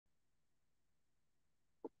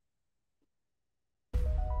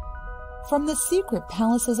From the secret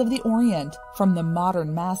palaces of the Orient, from the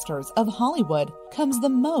modern masters of Hollywood, comes the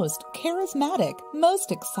most charismatic,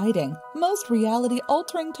 most exciting, most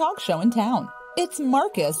reality-altering talk show in town. It's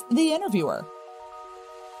Marcus the Interviewer.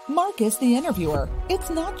 Marcus the Interviewer. It's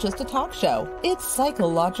not just a talk show. It's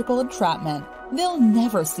psychological entrapment. They'll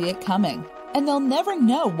never see it coming, and they'll never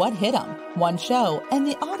know what hit them. One show, and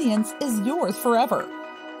the audience is yours forever.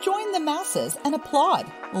 Join the masses and applaud,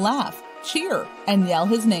 laugh, cheer, and yell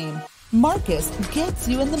his name. Marcus gets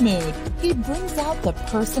you in the mood. He brings out the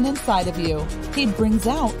person inside of you. He brings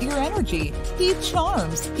out your energy. He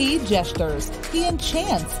charms. He gestures. He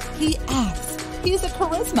enchants. He acts. He's a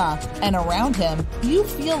charisma. And around him, you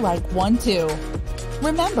feel like one too.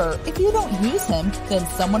 Remember, if you don't use him, then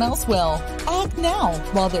someone else will. Act now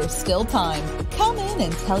while there's still time. Come in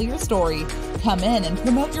and tell your story. Come in and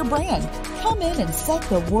promote your brand. Come in and set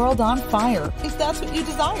the world on fire if that's what you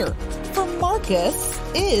desire. For Marcus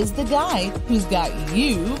is the guy who's got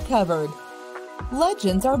you covered.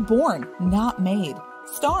 Legends are born, not made.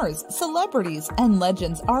 Stars, celebrities, and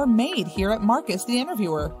legends are made here at Marcus the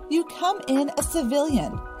Interviewer. You come in a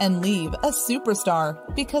civilian and leave a superstar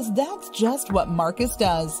because that's just what Marcus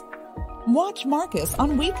does. Watch Marcus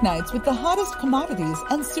on weeknights with the hottest commodities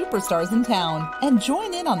and superstars in town and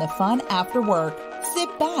join in on the fun after work.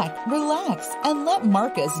 Sit back, relax, and let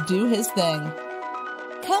Marcus do his thing.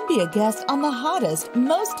 Come be a guest on the hottest,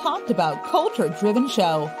 most talked about culture-driven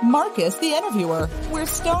show, Marcus the Interviewer, where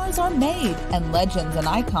stars are made and legends and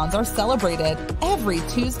icons are celebrated every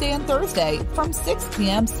Tuesday and Thursday from 6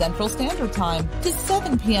 p.m. Central Standard Time to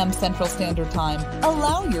 7 p.m. Central Standard Time.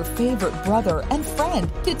 Allow your favorite brother and friend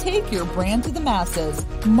to take your brand to the masses.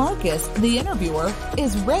 Marcus the Interviewer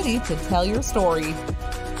is ready to tell your story.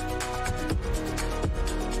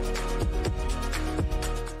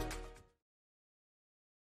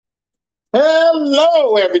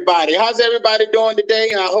 Hello, everybody. How's everybody doing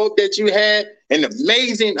today? I hope that you had an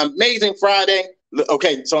amazing Friday.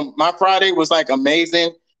 Okay, so my Friday was like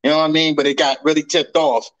amazing, you know what I mean? But it got really tipped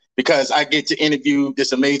off because I get to interview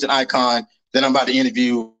this amazing icon that I'm about to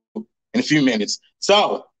interview in a few minutes.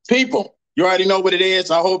 So, people, you already know what it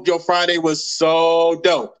is. I hope your Friday was so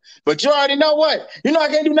dope. But you already know what? You know I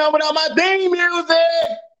can't do nothing without my theme music.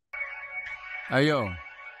 Hey, yo.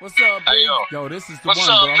 What's up, big? Yo, this is the What's one,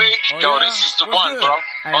 up, bro. big? Oh, Yo, yeah? this is the What's one, good? bro.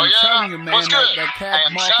 I Oh, am yeah? telling you, man, What's good? that cat I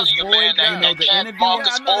am Marcus telling you, Boyd, man, you know, that the cat interview. Marcus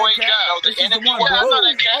Yeah, I know Boyd, that cat. the This is the interview. one, Yeah, I bro. know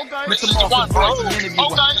that cat. Okay. This Mr. is the one, Marcus bro. Boyd, the interview.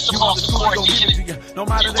 Okay, it's the You want the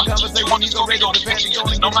Marcus story, Boyd, go the give it to interview.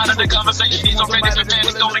 you. No matter the conversation, he's already defend it. No matter the conversation, he's already defend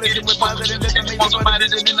it. Don't get it twisted. If you want somebody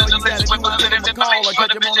that's willing to listen with positive information for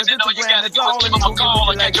the bitches, then all you gotta do is give him a call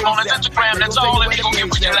or catch him on his Instagram. That's all, and he gon' get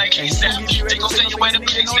with you like ASAP. They gon' send you where the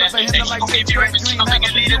pigs at, and he gon' give you every single thing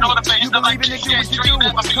you need in order for him to like you. Yeah, stream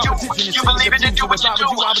never be you. You believe in it, do what you do.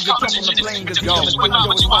 Competition is free. If you just went on,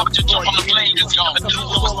 but you want to jump on the plane, cause you never knew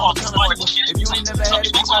what was Marcus Boyd. If you ain't never had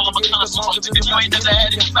it, you call him a connoisseur. If you ain't never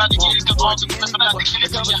had it, you about to get it, cause Marcus is about to get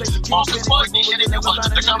it to you. Marcus Boyd, the interview.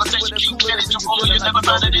 The conversation keep getting you full. You never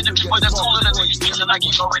find an interview that's cooler than you feeling like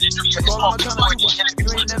you already knew you. It's Marcus Boyd, the interview.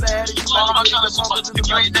 All of my connoisseurs. If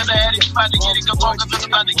you ain't never had it, you about to get it, cause Marcus is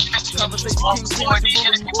about to get it to you. It's Marcus Boyd, the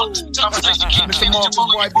interview. Conversation keep getting you full.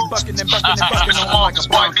 Marcus Boyd, be bucking and bucking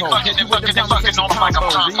and bucking on the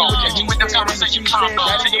microphone. With the conversation combo,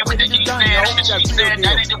 with the he said and the she said,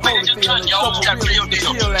 that ain't the way that you done, yo. Got real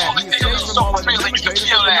deal. All the deal is so real that you can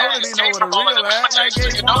feel that. Came from all of the projects, so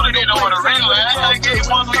you know that they know what a real ass. I gave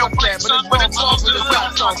one real play, son, but it's all to the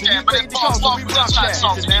left song, but it's all for the side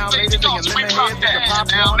song. You take the dogs, we rock that.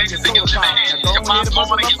 Now, ladies and gentlemen, the pop song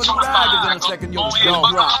wanna get to the ride. Go ahead,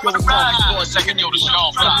 rock the ride. Second, yo, the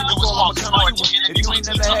show fly. It was Marcus Boyd. If you ain't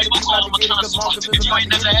never had it, you about to get it, cause Marcus is about to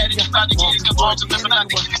get it. You about to get it, cause Marcus is about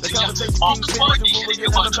to get it. Marcus Boyd, the interview.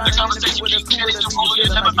 The conversation keep getting you full. You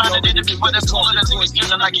never find an interview that's cooler than you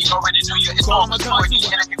feeling like you already knew you. It's Marcus Boyd, the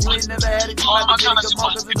interview. All my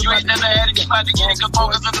connoisseurs. If you ain't never had it, you about to get it, cause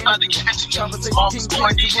Marcus is about to get it to you. Marcus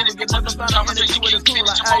Boyd, the interview. The conversation keep getting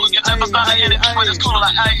you full. You never find an interview that's cooler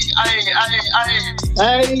like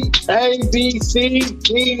A, B, C, D,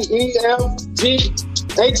 E, F, G,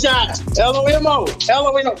 H, I, L, O, M, O, L,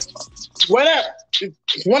 O, N, O, whatever.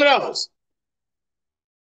 It's one of those.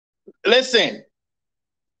 Listen,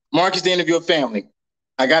 Marcus the Interviewer family,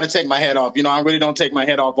 I got to take my head off. You know, I really don't take my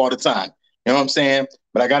head off all the time. You know what I'm saying?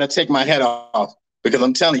 But I got to take my head off because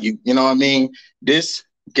I'm telling you, you know what I mean? This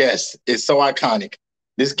guest is so iconic.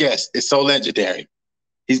 This guest is so legendary.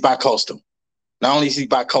 He's bi-coastal. Not only is he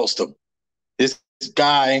bi-coastal, this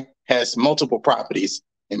guy has multiple properties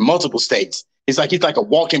in multiple states. He's like a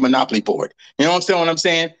walking monopoly board. You know what I'm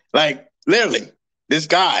saying? Like, literally, this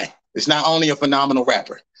guy is not only a phenomenal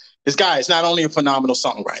rapper. This guy is not only a phenomenal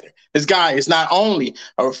songwriter. This guy is not only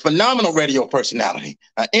a phenomenal radio personality,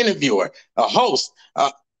 an interviewer, a host,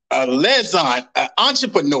 a liaison, an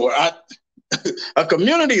entrepreneur, a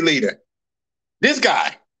community leader. This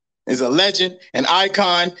guy is a legend, an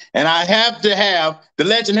icon, and I have to have the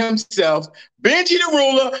legend himself, Benji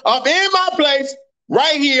DaRula, up in my place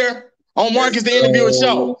right here on Marcus the Interviewer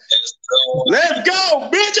Show. Let's go,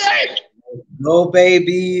 Benji! Go,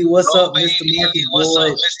 baby. What's up, Mr. Marcus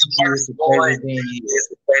Boyd?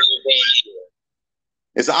 It's a pleasure being here.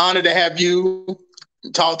 It's an honor to have you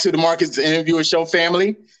talk to the Marcus the Interviewer Show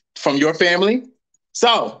family from your family.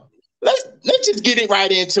 So let's just get it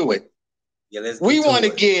right into it. Yeah, we want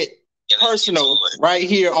to get personal right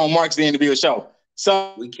here on Marcus the Interviewer Show.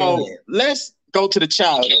 So let's go to the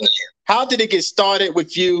childhood. How did it get started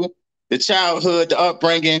with you? The childhood, the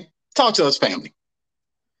upbringing. Talk to us, family.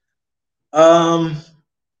 Elementary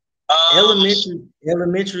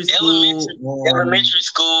school.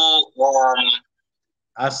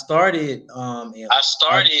 I started. I really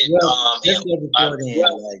started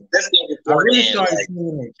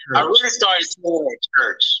singing at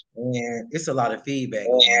church. And it's a lot of feedback.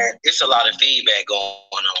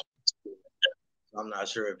 going on. I'm not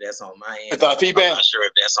sure if that's on my end. It's our feedback. I'm not sure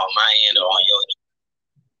if that's on my end or on your end.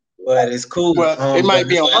 But it's cool. Well, it might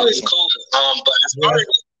be on my end. It's cool. I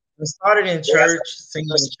started in church,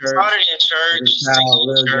 singing in church.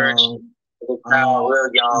 Real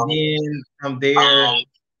young. And then from there,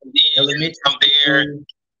 elementary school,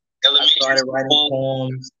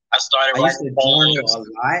 I started writing poems.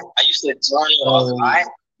 I used to journal a lot.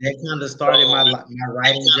 That kind of started my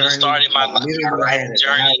writing journey.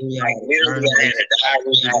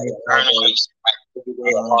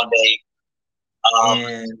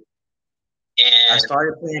 And I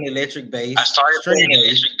started playing electric bass. String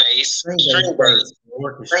bass,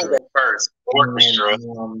 orchestra.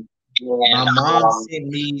 My mom sent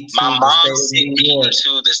me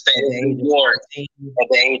to the state of New York at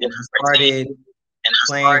the age of 13. And I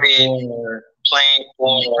started playing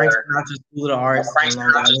for Frank Sinatra School of Arts in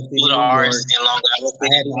Long Island, New York. I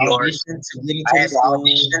had an audition to get into the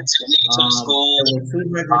school. There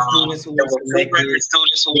were 200 students who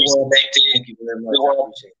were selected. Thank you very much.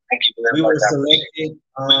 We were selected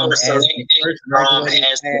as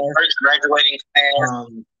the first graduating class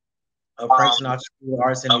of Frank Sinatra School of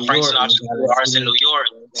Arts in New York.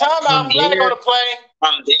 Time out, flag on the play.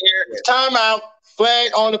 From there. Time out,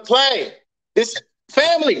 flag on the play. This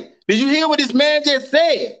family, did you hear what this man just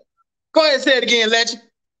said? Go ahead and say it again, legend.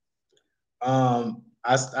 I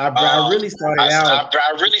really started out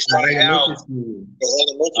in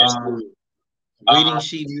elementary school. Reading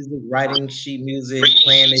sheet music, writing sheet music,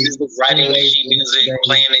 playing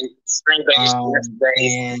string bass.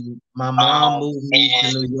 And my mom moved me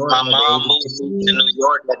to New York.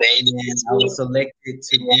 At the age of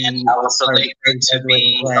 15. I was selected to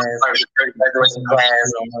be graduating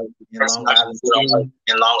class in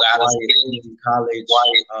Long Island City College.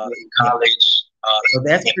 So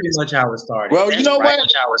that's pretty much how it started. Well, you know what?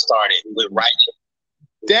 With writing.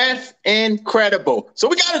 That's incredible. So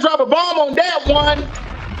we got to drop a bomb on that one.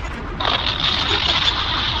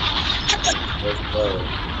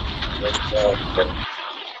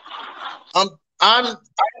 I'm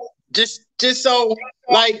just so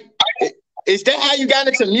like, is that how you got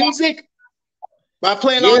into music? By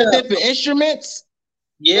playing all the different instruments?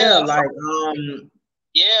 I don't know.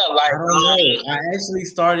 I actually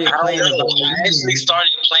started playing a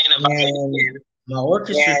violin. My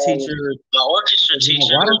orchestra teacher. Why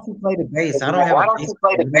don't you play the bass? I don't have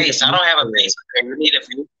a bass. And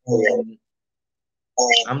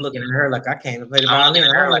I'm looking at her like I can't even play the violin.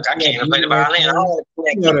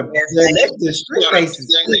 The string bass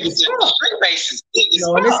is big.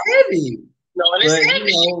 And it's heavy. But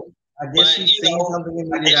I guess she's seen something in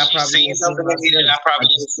me that I probably didn't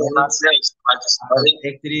see myself. I just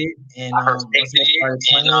perfected it, and once I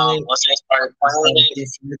started playing it,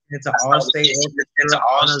 listening to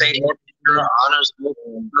all-state honors,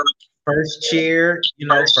 first chair,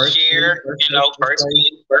 first chair. It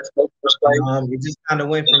just kind of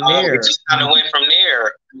went from there.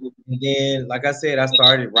 And then, like I said, I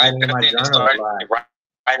started writing in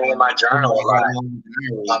my journal a lot.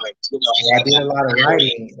 I did a lot of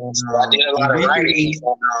writing. I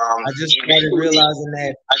just started realizing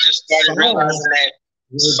that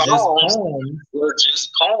songs were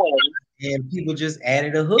just poems, and people just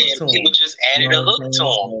added a hook to them. It just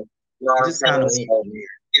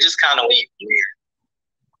kind of went weird.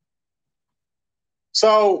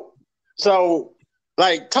 So,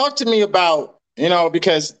 like, talk to me about,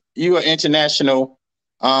 because you are international,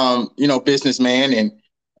 businessman, and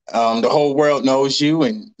The whole world knows you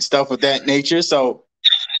and stuff of that nature. So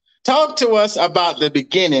talk to us about the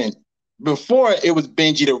beginning before it was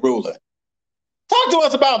Benji DaRula. Talk to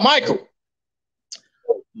us about Michael.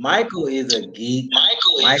 Michael is a geek.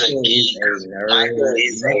 Michael is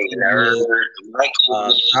a nerd.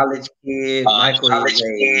 College kid. Michael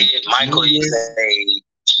is a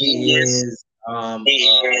genius. He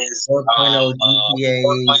is 4.0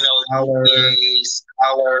 GPA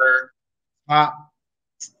scholar. Top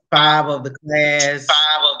 5 of the class.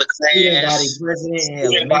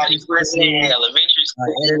 Student body president in elementary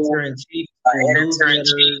school. Editor-in-chief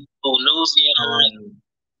for newsletters.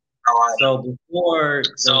 So before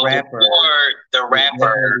the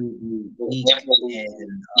rapper, and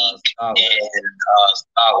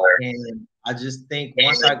scholar. And I just think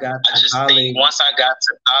once I got to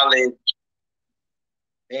college,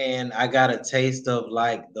 and I got a taste of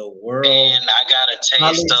like the world.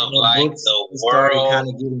 Started kind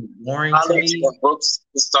of getting boring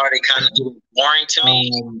to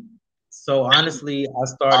me. So honestly, I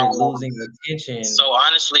started losing attention. When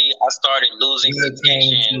it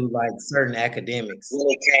came to like certain academics.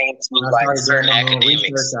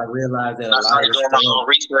 I realized that a lot of the stuff and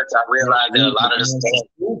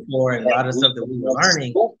a lot of stuff that we were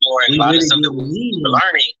learning,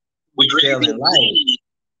 we really didn't need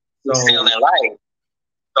to excel in life.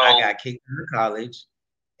 So I got kicked out of college,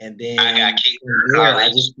 and then I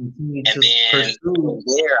just continued to pursue my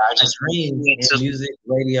dreams in music,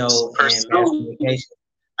 radio, and mass communication.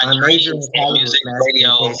 My major in college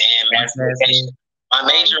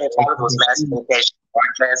was mass communication.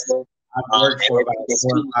 I've worked for about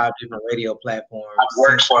 4 or 5 different radio platforms.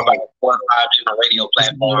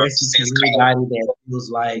 Since anybody that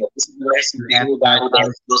feels like you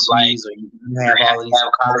have all these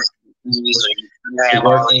college degrees, or you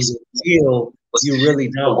work in the field, you really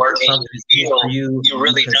know something is good for you. You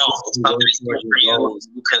really know something is good for you.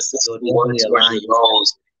 You consistently work towards your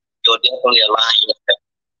goals. You'll definitely align yourself.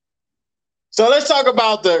 So let's talk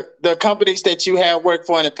about the companies that you have worked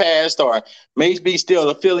for in the past or may be still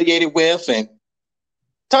affiliated with, and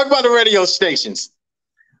talk about the radio stations.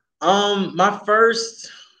 My first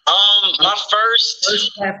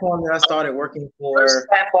platform that I started working for was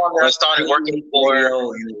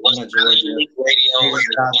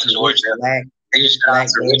Georgia. Legitimate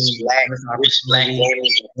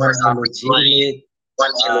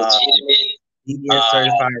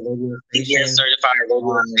DBS certified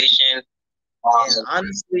radio station. And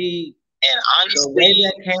honestly, the way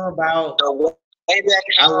that came about, I was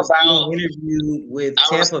being interviewed with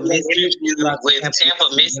Tampa Mystic. She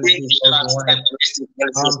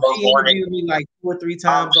interviewed me like 2 or 3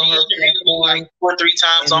 times on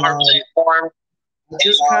her platform. I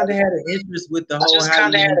just kind of had an interest with the whole how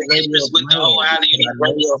to use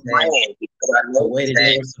radio brand. The way that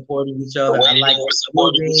they were supporting each other. I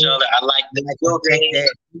like the building that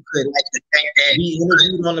you could be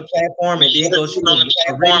interviewed on the platform and then go shoot on the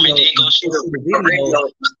platform and then go shoot a video right in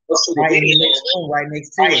the next room, right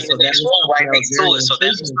next to it. So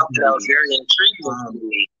that was something that was very intriguing to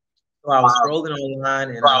me. So I was scrolling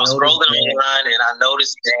online and I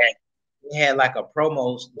noticed that they had like a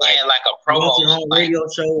promo, radio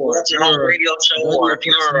show, or if you're a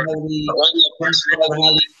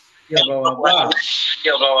personality, blah, blah, blah.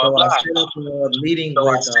 So I set up a meeting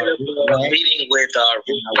with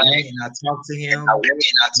and I talked to him.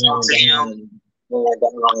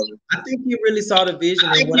 I think he really saw the vision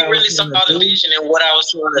and what I was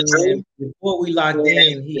trying to do. Before we locked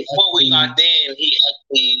in, he asked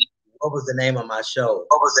what was the name of my show?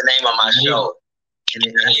 And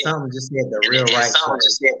something just said the real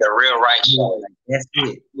right show. That's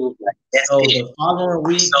it. So the following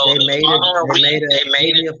week, they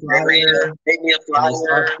made a flyer, and they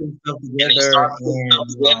started putting stuff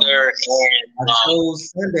together. And I chose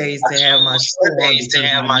Sundays to have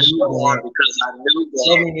my show on because I knew that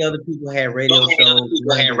so many other people had radio shows.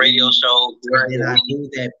 And I knew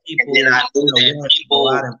that people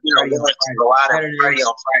wanted to go out and party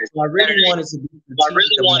on Friday. So I really wanted to be the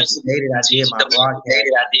day that I did my broadcast.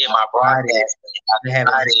 To have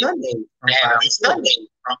it Sunday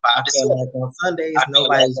from 5 to 7. On Sundays,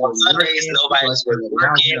 nobody's really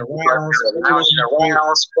working around. I was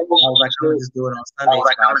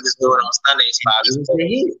like, I'm just doing it on Sundays. 5 to 7.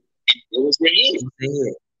 It was a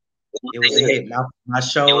hit. My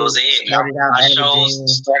show started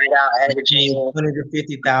out averaging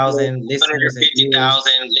 150,000 listeners and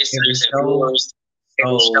viewers. So I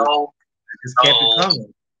just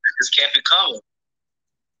kept it coming.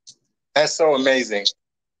 That's so amazing.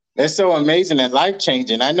 That's so amazing and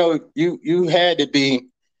life-changing. I know you had to be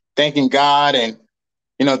thanking God and,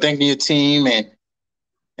 thanking your team and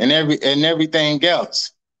and everything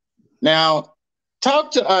else. Now,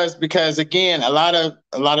 talk to us, because again, a lot of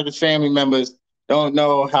the family members don't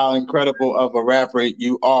know how incredible of a rapper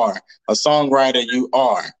you are, a songwriter you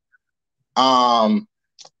are.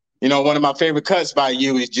 You know, one of my favorite cuts by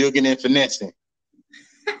you is Jugging and Finessing.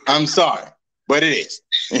 I'm sorry, but it is.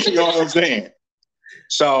 You know what I'm saying?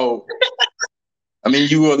 So, I mean,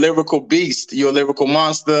 you a lyrical beast. You're a lyrical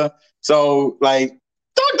monster. So, like,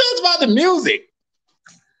 talk to us about the music.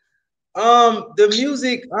 The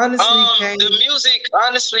music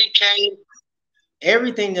honestly came.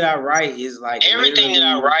 Everything that I write is like literally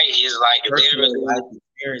life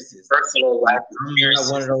experiences. Personal life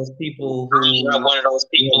experiences. I'm not one of those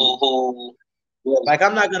people who like,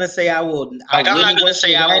 I'm not gonna say I will. Like, I'm not gonna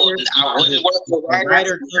say I wouldn't work with a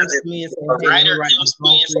writer comes to me and says, "Hey, let me write this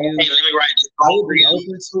song for you." I would be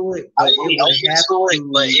open to it, but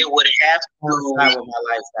it would have to coincide with my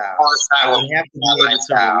lifestyle. I would have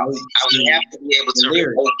to be able to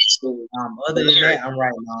relate to. Other than that, I'm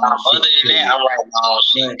writing my own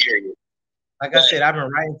shit. Period. Like I said, I've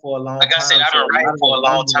been writing for a long time.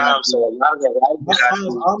 So a lot of the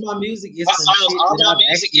writing, all my music is from shit that I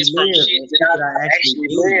actually live, and shit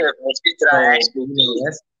that I actually do.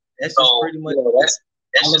 That's just pretty much all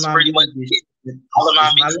of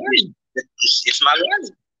my music. It's my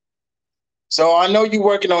learning. So I know you're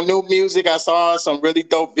working on new music. I saw some really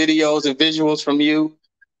dope videos and visuals from you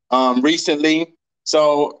recently.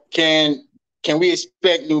 So can we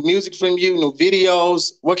expect new music from you, new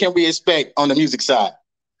videos? What can we expect on the music side?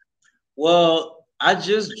 Well, I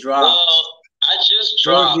just dropped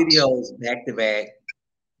 4 videos back to back.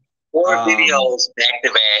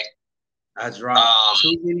 I dropped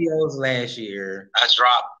 2 videos last year.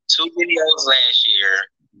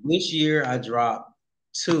 This year I dropped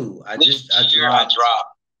 2. I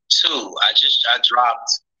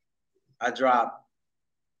dropped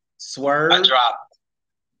Swerve. And I dropped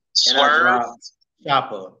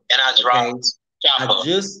Chopper. I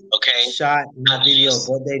just shot my video,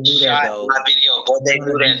 but they knew that though.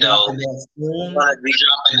 I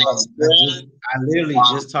literally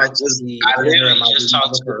just talked to the editor of my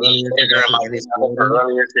video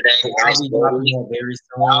earlier today, and I'll be dropping that very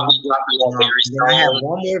soon. I have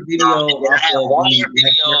one more video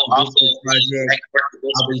off of the project.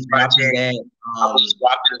 I'll be dropping that.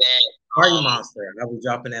 Party Monster. I was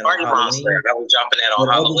dropping that on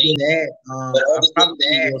Halloween. But other than that, I probably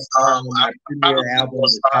will start on my premiere album,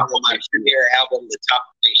 the top of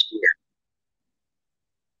next year.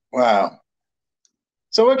 Wow.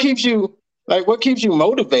 So what keeps you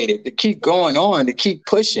motivated to keep going on, to keep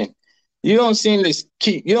pushing? You don't seem to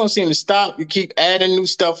stop. You keep adding new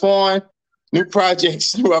stuff on, new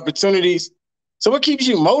projects, new opportunities. So what keeps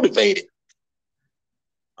you motivated?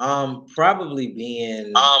 Probably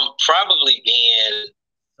being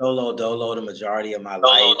solo dolo the majority of my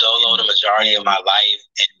life,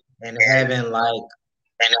 and having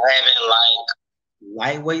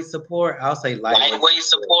lightweight support. I'll say lightweight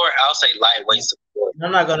support.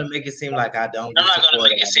 I'm not gonna make it seem like I don't. I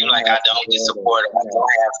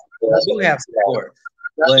do have support,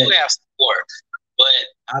 but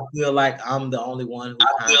I feel like I'm the only one who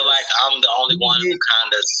kind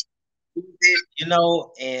of, you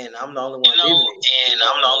know, and I'm the only one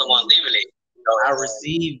living it. I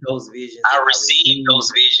received those visions. And I received the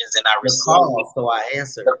call, so I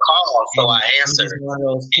answered. I'm just one of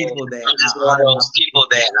those people that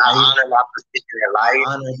I honor my position in life. I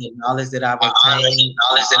honor the knowledge that I've obtained.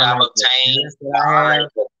 I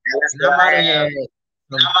might have had some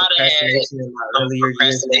procrastination in my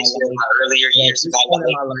earlier years.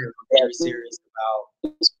 At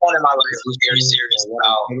this point in my life, I'm very serious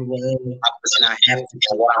about. And I have to do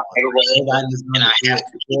it. Nobody's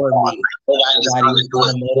going to do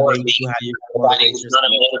it for me. Nobody's going to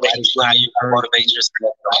motivate you how you motivate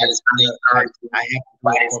yourself. I have to do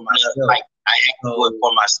it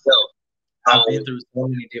for myself. I've been through so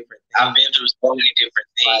many different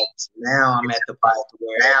things. Now I'm at the point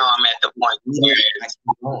where I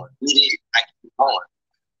keep going.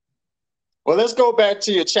 Well, let's go back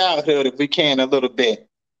to your childhood if we can a little bit.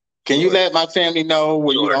 Can you let my family know,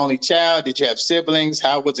 were you the only child? Did you have siblings?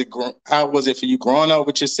 How was it for you growing up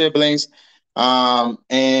with your siblings?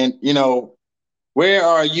 And you know, where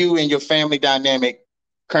are you in your family dynamic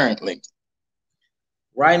currently?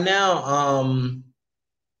 Right now,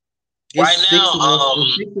 it's 6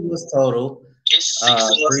 of us total. It's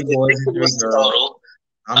 3 boys and 3 girls.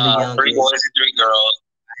 I'm the youngest. 3 boys and 3 girls.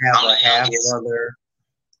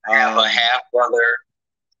 I have a half brother.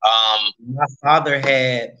 My father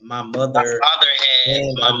had my mother.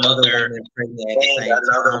 And another woman pregnant at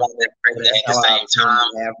the same time.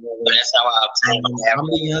 But that's how I obtained my half. I'm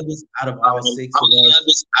the youngest out of all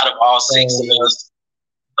six of us.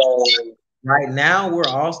 So right now we're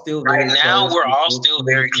all still very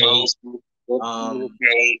close.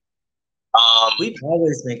 We've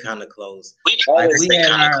always been kind of close. We had our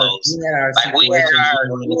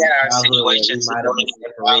situations where we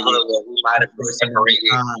might have been separated.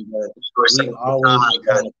 But we've always been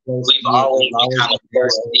kind of close. We've always been very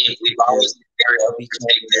protective of each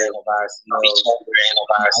other and of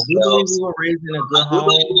ourselves. I do believe we were raised in a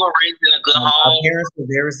good home. Our parents were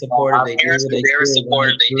very supportive. They did what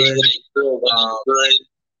they could.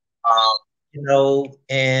 You know,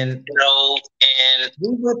 and we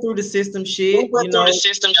went through the system shit. Child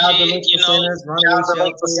delinquent centers, runaway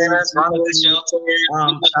shelters, child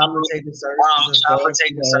protective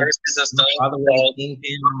services and stuff. My father was a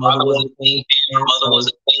kingpin. My mother was a kingpin.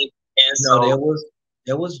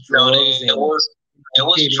 There was drugs. There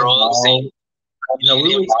was drugs. We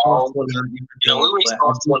were exposed to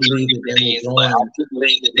different things, but I do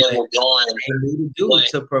believe that they were doing what they needed to do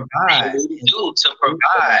to provide.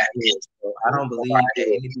 So I don't believe that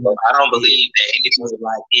anything was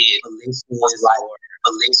like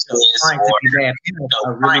malicious or trying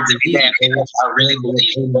to be bad parents. I really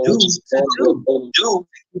believe they do to keep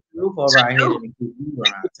the roof over our head and keep you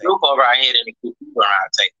around the table.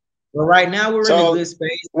 But right now we're in a good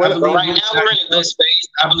space. I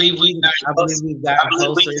believe we've gotten closer.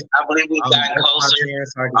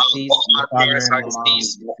 My parents are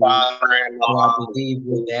deceased. My father and my mom. I believe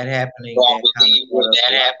with that happening,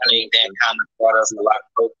 that kind of brought us a lot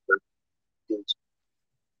closer.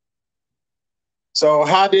 So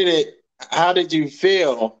how did you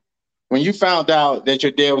feel when you found out that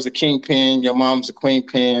your dad was a kingpin, your mom's a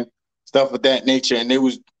queenpin, stuff of that nature, and they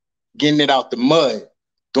was getting it out the mud,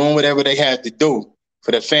 doing whatever they had to do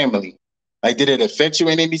for the family? Like, did it affect you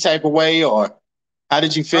in any type of way, or how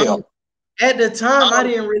did you feel? At the time, I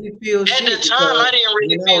didn't really feel shit. Because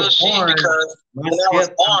when I was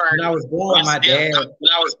born, my dad. I'm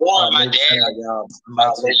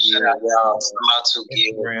about to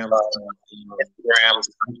give Instagram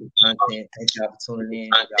content. Thank y'all for tuning in.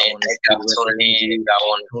 Y'all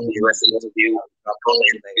want to see the rest of the interview.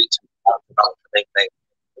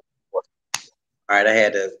 All right, I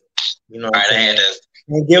had to,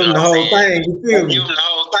 and give them the whole thing. You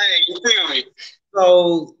feel me?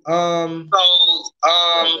 So,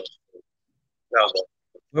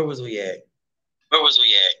 where was we at?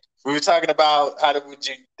 We were talking about how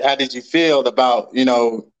did you feel about,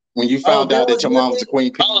 when you found out that your mom was a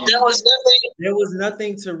queen? There was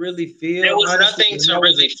nothing to really feel. Honestly,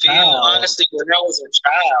 when I was a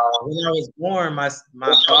child. When I was born, my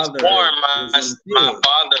father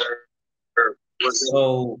was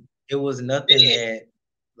so it was nothing that,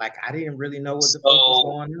 like, I didn't really know what the fuck was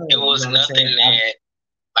going on. It was nothing that,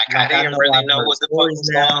 like, I didn't really know what the fuck was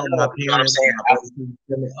going on. My parents, they used to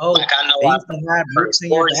have bricks in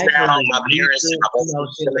your background. My parents, shit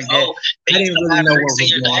like that. I didn't really know what was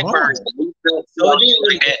going on. So it didn't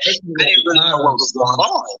really affect me at the time.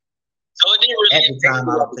 At the time,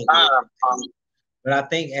 I don't think it. But I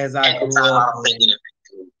think as I grew up,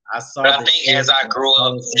 I saw the shift. As I grew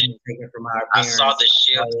up, taken from our parents. I saw the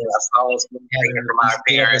shift. I saw us taken from our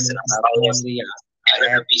parents, and I saw us. I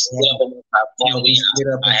had to be split up in my family. We split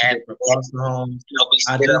up into different foster homes.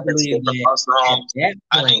 I do believe that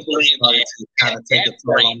at that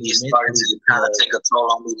point, it started to kind of take a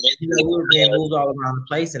toll on me mentally. We were being moved all around the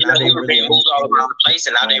place, and I didn't really understand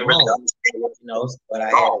what, but I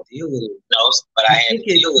had to deal with it. I think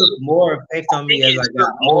it took more effect on me as I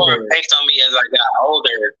got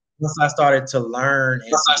older. Once I started to learn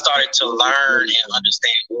and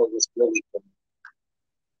understand what was really going on.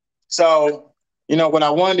 So, what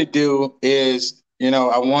I wanted to do is,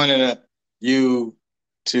 I wanted you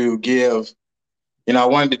to give, I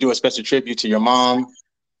wanted to do a special tribute to your mom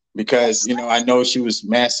because, I know she was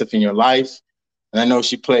massive in your life. And I know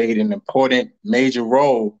she played an important, major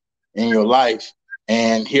role in your life.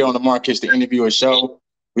 And here on the Marcus, the Interviewer Show,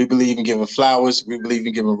 we believe in giving flowers. We believe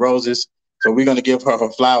in giving roses. So we're going to give her her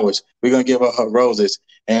flowers. We're going to give her her roses.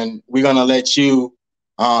 And we're going to let you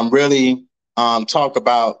really talk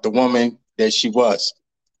about the woman that she was.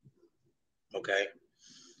 Okay.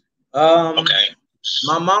 My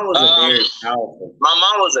mom was a very powerful.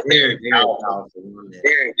 Very powerful woman.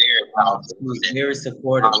 Very powerful. She was very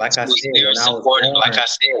supportive. Like I said,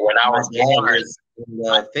 when I was born, in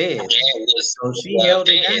the Fed. So she held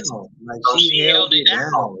it down. Like she held it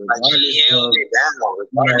down, regardless of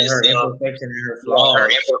her imperfection and her flaws.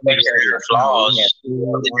 We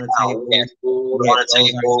had food on the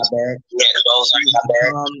table. We had clothes on our back. She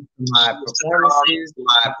come to my performances,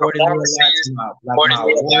 supported me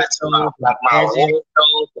a lot to my award shows, my pageant.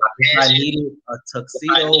 If I needed a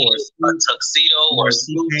tuxedo or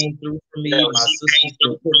she came through for me.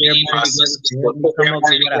 My sisters would put their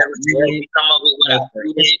money together to help me come up with what I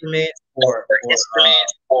needed, for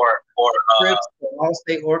instruments, for trips, for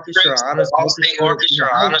all-state orchestra, honors orchestra.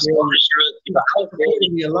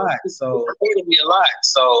 Supported me a lot. So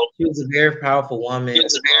she was a very powerful woman.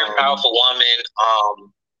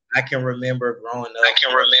 I can remember growing up.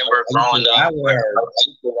 I would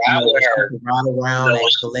ride around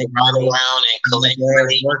and collect money,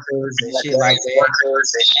 workers and shit like that.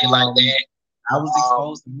 I was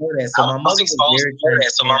exposed to more of that. So my mother was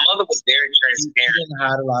very transparent. She didn't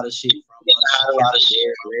hide a lot of shit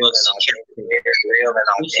from us. She kept it real and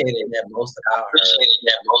appreciated that most about her. She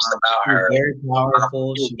was very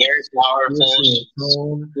powerful. She was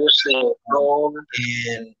in tune.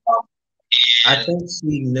 And I think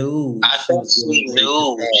she knew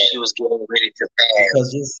she was getting ready to pass. Because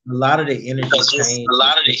just a lot of the energy changed.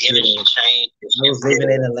 I was living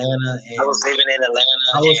in Atlanta, and I was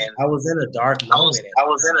in a dark moment. A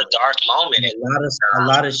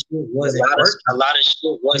lot of shit wasn't working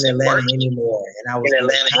in Atlanta anymore, and I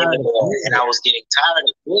was getting tired of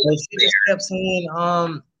it. So she just kept saying, why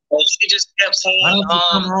don't you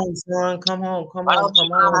come home, son? Come home. Why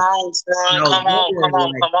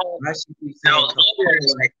should we say come home?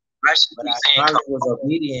 But I finally was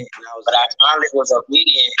obedient, and I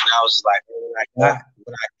was like,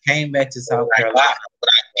 when I came back to South Carolina,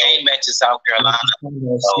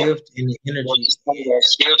 shift in the energy,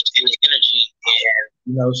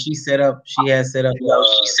 and she had set up for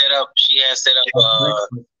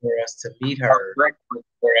us to meet her.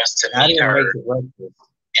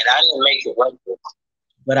 I didn't make the breakfast.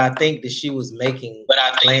 But I think that she was making.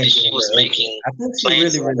 I think she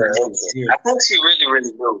really knew.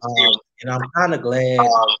 And I'm kind of glad.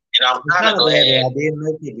 That I didn't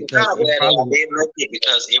make it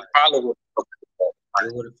because it probably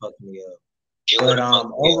would have fucked me up. But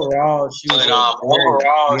overall, she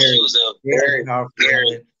was a very powerful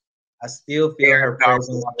woman. I still feel her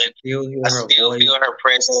presence. I still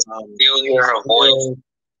hear her voice.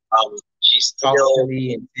 She talks to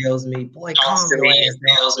me and tells me, "Boy, calm your ass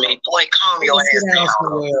down. Boy, sit down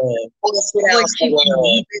somewhere.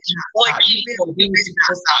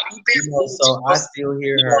 So I still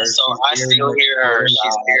hear her.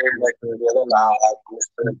 She's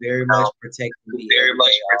very much protecting me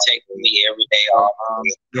every day.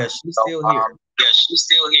 Yeah, she's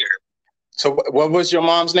still here. So what was your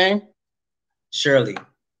mom's name? Shirley.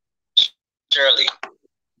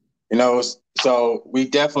 So we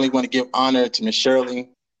definitely want to give honor to Miss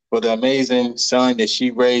Shirley for the amazing son that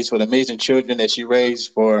she raised, for the amazing children that she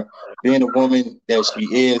raised, for being the woman that she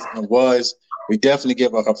is and was. We definitely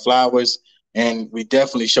give her flowers, and we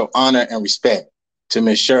definitely show honor and respect to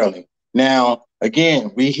Miss Shirley. Now,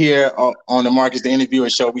 again, we here on the Marcus the Interviewer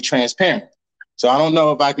Show, we transparent. So I don't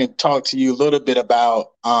know if I can talk to you a little bit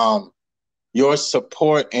about your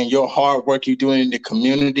support and your hard work you're doing in the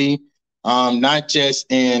community, not just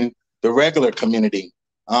in the regular community,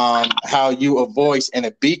 how you a voice and a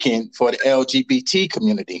beacon for the LGBT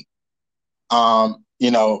community. If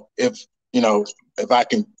I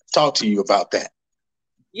can talk to you about that.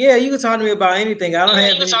 Yeah, you can talk to me about anything. I don't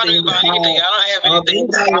have anything to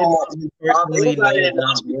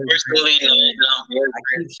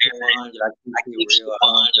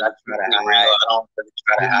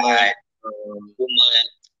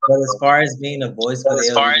But as far as being a voice for the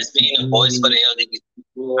LGBT,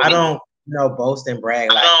 I don't boast and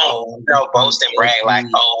brag like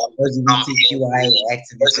LGBTQI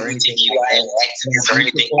activist or anything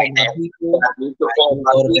like that.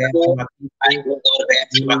 I go to bat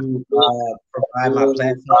for my people. Provide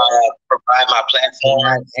my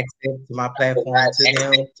platform, access to my platform to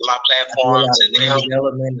them.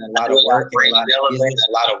 Development, a lot of work, and a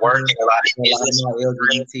lot of business.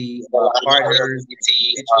 LGBT partners,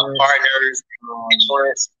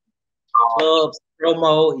 insurance, clubs,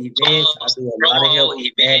 promo events. I do a lot of help. A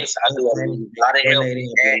lot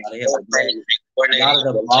of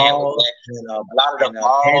the balls and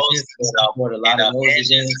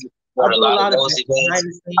pageants, support a lot of those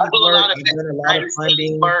events. I do a lot of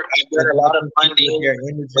funding with their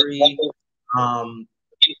imagery.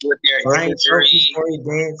 buying trophies for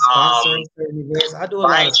events, sponsoring certain events. I do a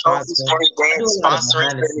lot of sponsoring. I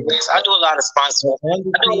do a lot of sponsoring. I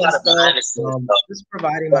do a lot of behind the scenes stuff. Just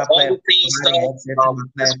providing my platform,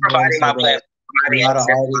 providing my platform. A lot of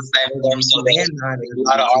artists,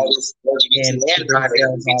 LGBT and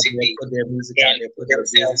LGBT, put their music out there, put their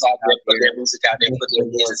business out there, put their business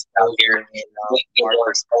out here, and get more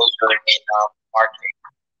exposure and marketing.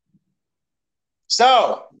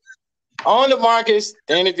 So, on the Marcus,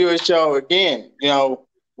 the interviewer show again. You know,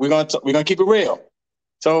 we're gonna keep it real.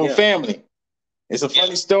 So, family, it's a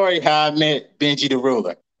funny story how I met Benji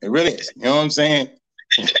DaRula. It really is. You know what I'm saying?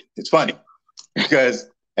 It's funny because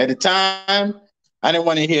at the time, I didn't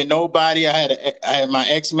want to hear nobody. I had my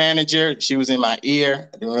ex-manager. She was in my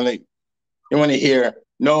ear. I didn't want to hear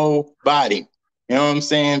nobody. You know what I'm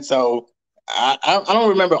saying? So I don't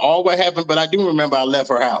remember all what happened, but I do remember I left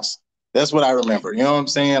her house. That's what I remember. You know what I'm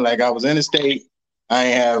saying? Like I was in the state. I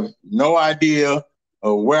have no idea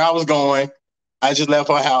of where I was going. I just left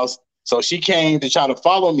her house. So she came to try to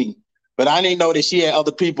follow me, but I didn't know that she had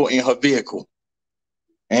other people in her vehicle.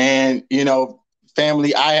 And, you know,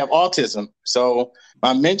 family, I have autism. So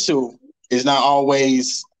my mental is not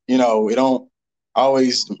always, you know, it don't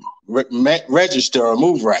always register or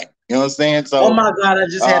move right. You know what I'm saying? So, oh my God, I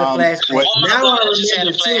just had a flashback. Now I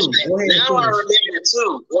remember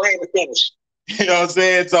too. Go ahead and finish. You know what I'm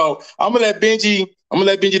saying? So I'm gonna let Benji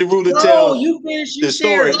DaRula tell the story. You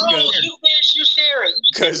share it.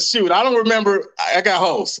 Because shoot, I don't remember. I got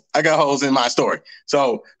holes in my story.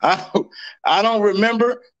 So I don't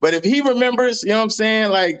remember. But if he remembers, you know what I'm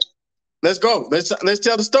saying? Like, let's go. Let's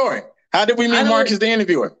tell the story. How did we meet Marcus, the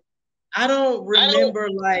interviewer? I don't remember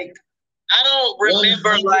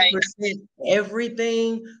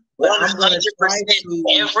everything. But I'm going to try to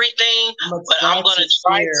everything. I'm going to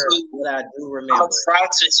try to what I do remember. I'm try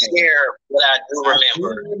to share what I do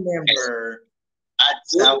remember. I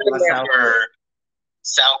do remember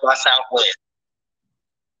South by Southwest.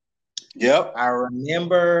 Yep. I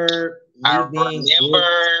remember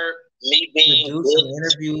me being do some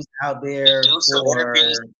interviews out there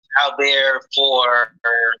for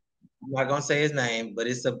I'm not gonna say his name, but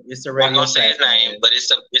it's a radio. I'm not gonna say his name, but it's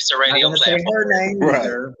a radio platform. I'm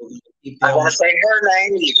not gonna say her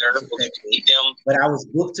name either. But I was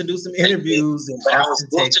booked to do some interviews in Austin,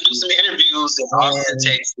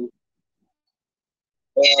 Texas.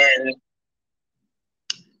 And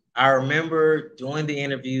I remember doing the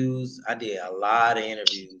interviews. I did a lot of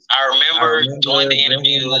interviews. I remember doing the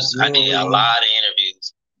interviews. I did a lot of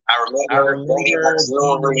interviews. I remember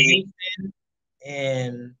jewelry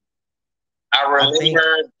and I remember being in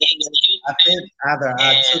Houston. I think either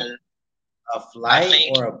I took a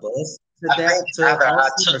flight or a bus to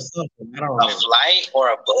Austin or something. I don't remember. A flight or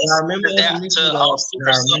a bus. I remember us meeting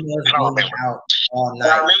out all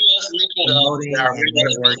night. I remember us meeting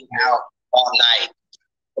out all night.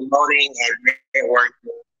 Promoting and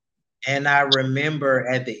networking. And I remember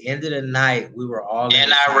at the end of the night, we were all in the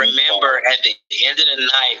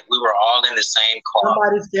same car.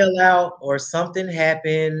 Somebody fell out or something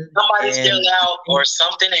happened. Got out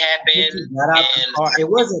the car. It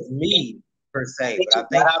wasn't me per se, but I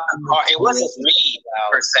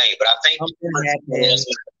think something happened.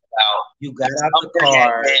 You got out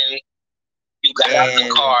the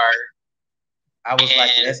car. I was like,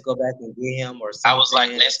 let's go back and get him or something.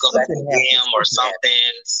 And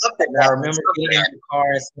I remember getting out the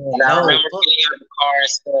car and saying,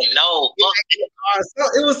 no.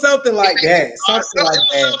 It was something like that.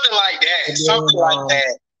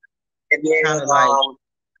 And then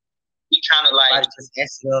we kind of like just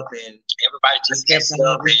X'd up and everybody just kept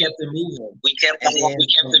the meeting. We kept the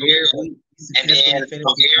meeting. And then from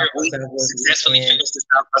there, we successfully finished the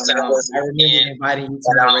South by Southwest. I remember inviting you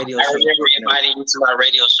to my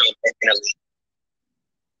radio show.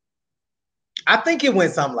 I think it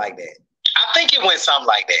went something like that. I think it went something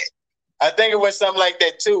like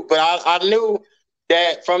that too. But I knew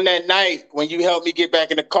that from that night when you helped me get back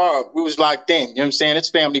in the car, we was locked in. You know what I'm saying? It's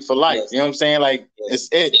family for life. Yes. You know what I'm saying? Like, it's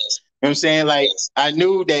it. Yes. You know what I'm saying? Like, I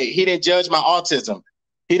knew that he didn't judge my autism.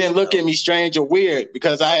 He didn't look at me strange or weird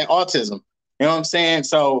because I had autism. You know what I'm saying?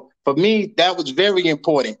 So for me, that was very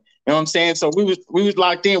important. You know what I'm saying? So we was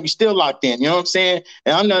locked in. We still locked in. You know what I'm saying?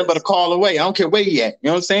 And I'm nothing but a call away. I don't care where he at. You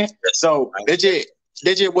know what I'm saying? So that's just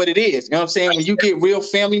what it is. You know what I'm saying? When you get real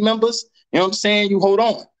family members, you know what I'm saying? You hold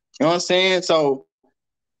on. You know what I'm saying? So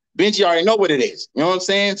Benji already know what it is. You know what I'm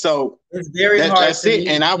saying? So it's very hard. That's it.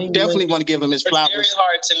 And I definitely want to give him his flowers. It's very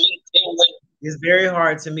hard to meet It's very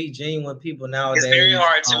hard to meet genuine people nowadays. It's very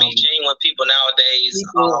hard to meet genuine people nowadays.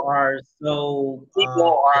 People are so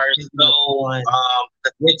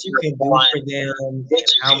what you can do for them, and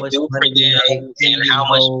how much money you make, and how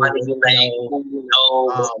much money you make,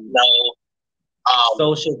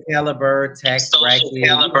 social caliber, tax bracket, you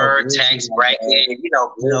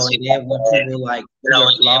know, and then when people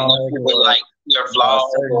like your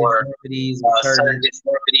flaws or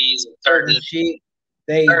certain shit,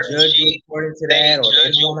 they judge you according to that, or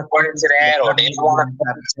they don't want to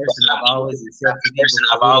person I've always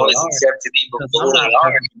accepted people who they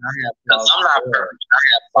are. Because I'm not perfect. I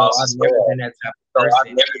have flaws. I've never been that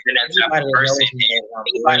type of person.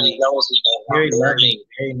 Anybody knows me, very loving,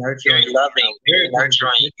 very nurturing, and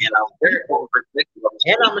I'm very overprotective.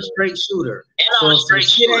 And I'm a straight shooter. So if some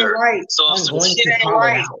shit ain't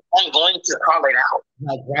right, I'm going to call it out.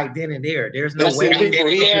 Like right then and there. There's no way.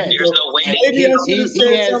 There's no way. Maybe I should have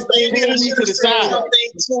said something. He pulled me to the side. 2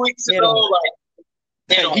 weeks ago,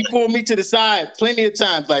 he pulled me to the side plenty of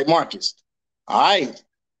times, like, Marcus. All right.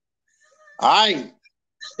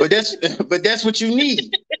 But that's what you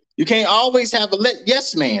need. You can't always have a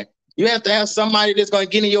yes man. You have to have somebody that's going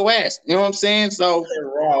to get in your ass. You know what I'm saying? So,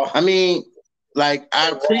 I mean, like, I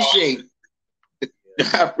appreciate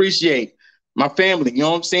my family. You know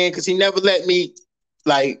what I'm saying? Because he never let me,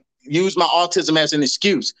 like, use my autism as an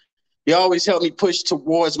excuse. He always helped me push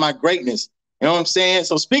towards my greatness. You know what I'm saying?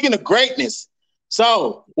 So speaking of greatness,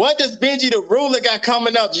 so what does Benji DaRula got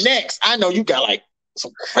coming up next? I know you got like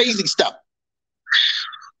some crazy stuff.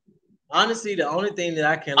 Honestly, the only thing that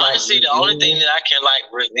I can reveal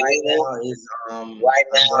right now is I'm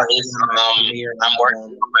working on my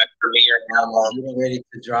premiere album. I'm getting ready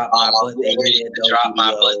to drop my birthday video.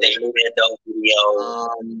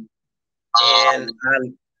 And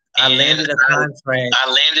I landed a contract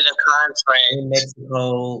in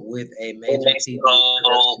Mexico with a major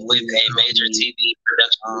TV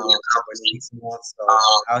production company. So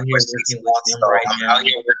out here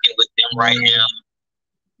working with them right now.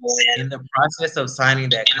 In the process of signing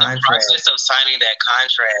that contract,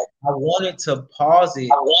 I wanted to pause it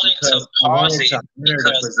because I wanted to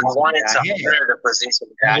honor the position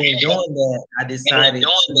that I had. And in doing that, I decided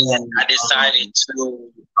to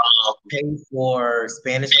pay for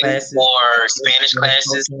Spanish classes. So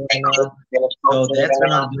that's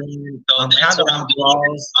what I'm doing. I'm kind of on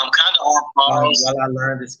pause while I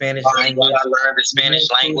learn the Spanish language.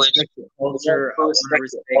 Culture. I want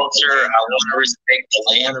to respect the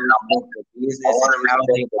land. I want the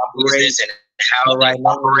business and how they operate. So right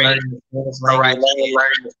now, I'm learning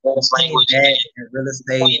the Spanish language and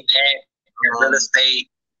real estate.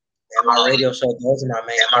 And my radio show, those are my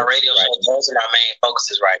main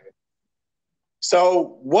focuses right now.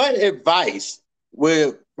 So what advice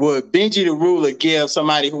would Benji DaRula give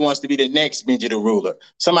somebody who wants to be the next Benji DaRula?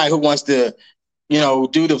 Somebody who wants to,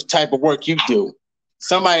 do the type of work you do.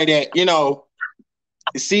 Somebody that,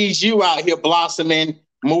 sees you out here blossoming,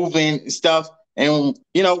 moving stuff, and,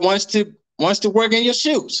 wants to work in your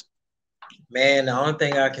shoes. Man, the only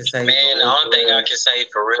thing I can say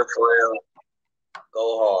for real,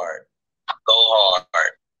 go hard.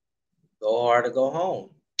 Go hard to go home.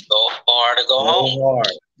 Go hard.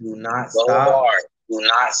 Do not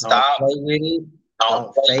stop. Don't play with it.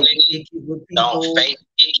 Don't fake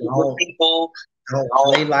it with people. Don't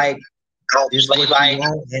play like this what you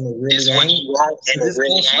want and it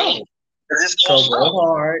really ain't. So go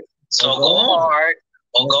hard.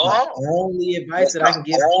 Only advice that I can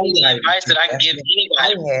give anybody. I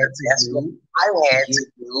had to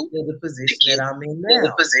do the position that I'm in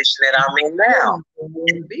now.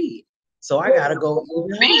 So I gotta go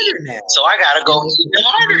even harder now. So I can go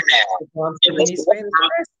harder.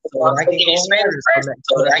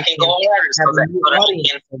 So that I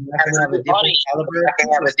can have a different caliber of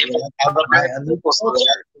people.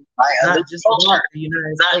 Not just about the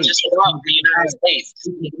United States.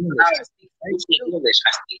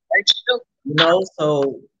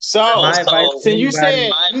 So my advice. So you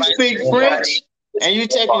said you speak French and you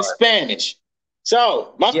taking Spanish.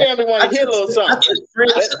 So my family want to hear a little something. I took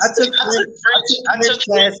French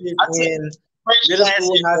classes in middle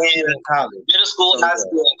school, high school, and college.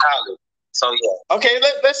 So yeah. Okay,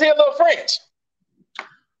 let's hear a little French.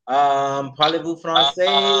 Parlez-vous français?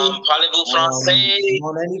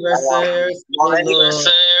 Mon anniversaire,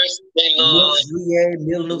 1986.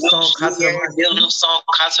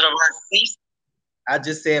 I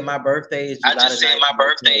just said my birthday is July the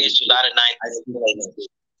 9th.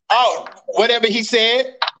 Oh, whatever he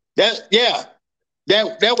said. That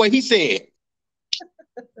what he said.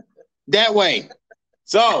 That way.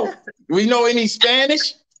 So, we know any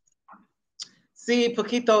Spanish? Sí,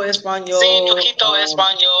 poquito español. Sí, poquito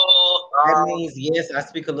español. That means yes, I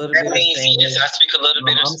speak a little bit of Spanish. Yes, I speak a little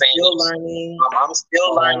bit of Spanish. Still learning. I'm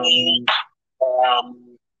still learning.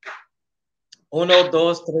 1, 2, 3, 4, 5,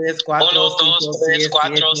 6, 7,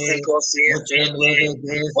 8, 9,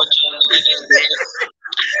 10.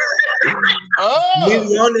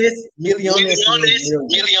 Millones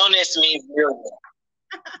means million.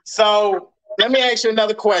 So let me ask you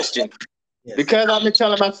another question. Yes. Because I've been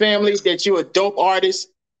telling my family that you're a dope artist,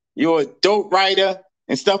 you're a dope writer,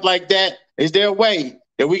 and stuff like that, is there a way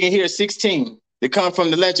that we can hear 16 to come from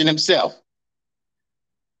the legend himself?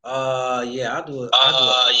 Yeah, I'll do it.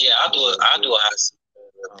 I'll do it.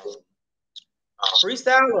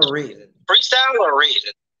 Freestyle or reading? Freestyle or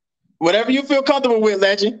reading? Whatever you feel comfortable with,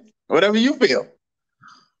 legend. Whatever you feel.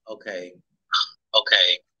 Okay.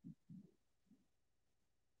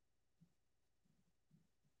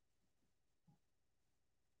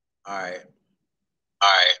 All right.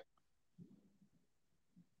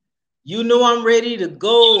 You know I'm ready to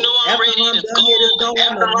go. After I'm done here, don't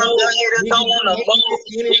want to know.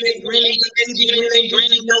 You know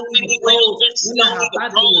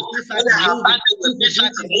how I do it. This I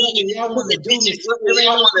can do it. Y'all want to do me. There ain't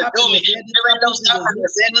no stopping me. There ain't no stopping me. I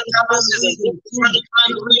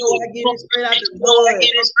get it straight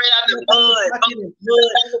out the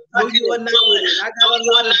mud. No, you are not with it. I got a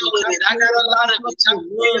lot of it.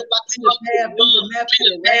 The map to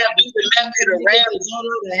the rap.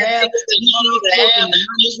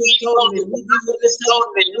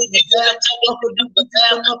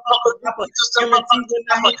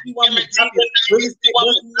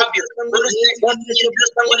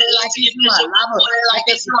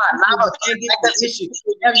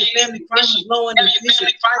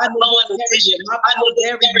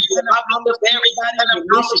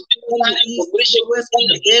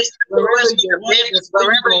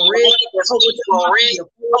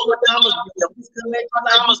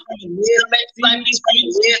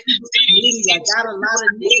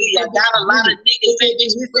 I got a lot of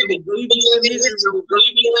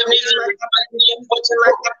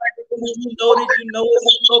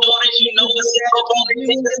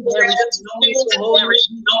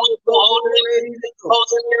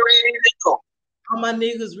niggas. All my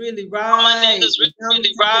niggas really right. That's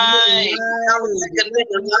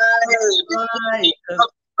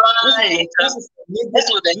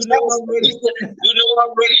what they know. You know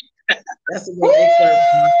I'm ready. That's a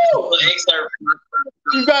little excerpt.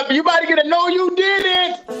 You about to get a know you did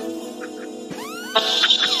it.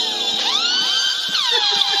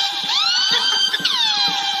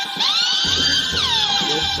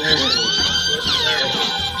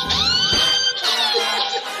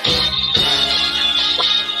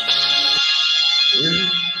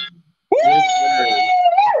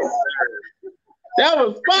 That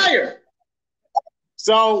was fire.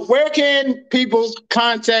 So where can people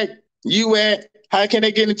contact you at? How can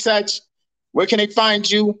they get in touch? Where can they find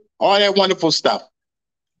you? All that wonderful stuff.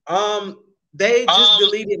 They just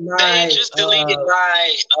deleted my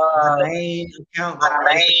main account,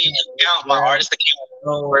 my artist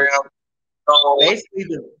account. So basically,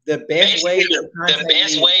 the best way to contact me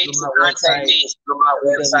is through my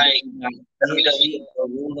website,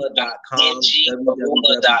 benjidarula.com,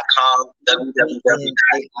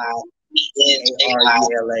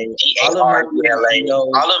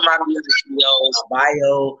 all of my music videos,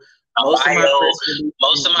 bio. Most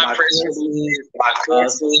of my press releases, my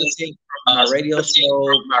courses, my radio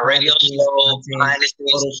show, behind the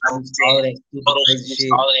scenes content, all that crazy shit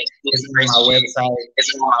is on my website.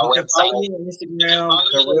 You can follow me on Instagram,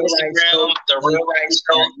 The Real Right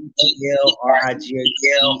Show, ELRIGAWES.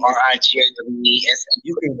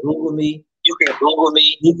 You can Google me. Google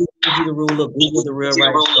Benji DaRula, Google The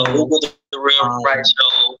Real Right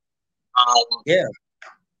Show. Yeah.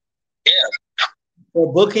 For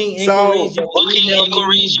booking inquiries, you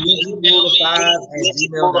can email me,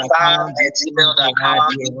 benjidarula5@gmail.com, or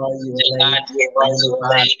you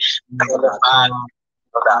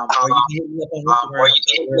can hit me up on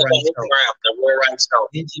Instagram, The Real Right Show.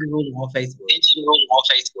 Benji DaRula on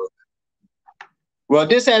Facebook. Well,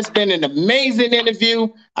 this has been an amazing interview.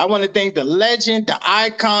 I want to thank the legend, the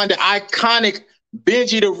icon, the iconic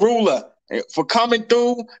Benji DaRula for coming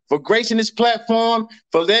through, for gracing this platform,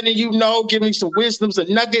 for letting you know, giving some wisdom, some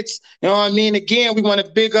nuggets. You know what I mean? Again, we want to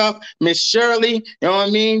big up Miss Shirley, you know what I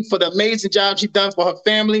mean, for the amazing job she's done for her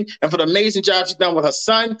family and for the amazing job she's done with her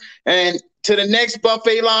son. And to the next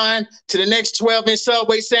buffet line, to the next 12-inch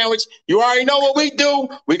Subway sandwich, you already know what we do.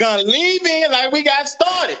 We're going to leave in like we got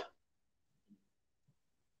started.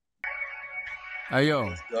 Hey, yo.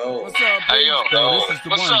 Go. What's up, big? Yo, this is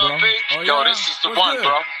the one, bro. Oh, this is the one,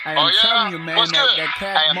 bro. Hey, I'm telling you, man, that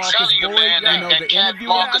cat Marcus Boyd, you know, the interview.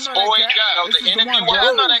 Marcus Boyd, you know, the interview.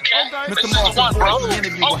 I know that cat. Mr. Marcus Boyd, the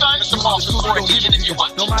interview. Okay, Mr. Marcus Boyd, the interview.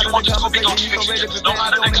 No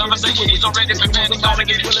matter the conversation, he's already prepared to go and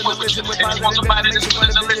get it. If you want somebody that's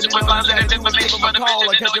willing to listen with positive information for the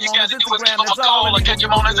vision, then all you got to do is give him a call or catch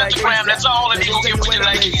him on his Instagram. That's all, and he gon' give you what you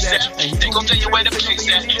like, he said. They gon' tell you where to fix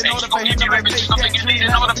that, and he gon' give you everything. You need in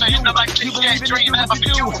order for him to like this cat dream, have a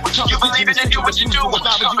view. You believe it and do what you do. If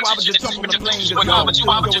I was you, I would just jump on the plane. If I was you,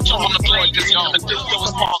 I would just jump on the plane. Cause you know, this was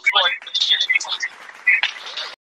Mark Floyd.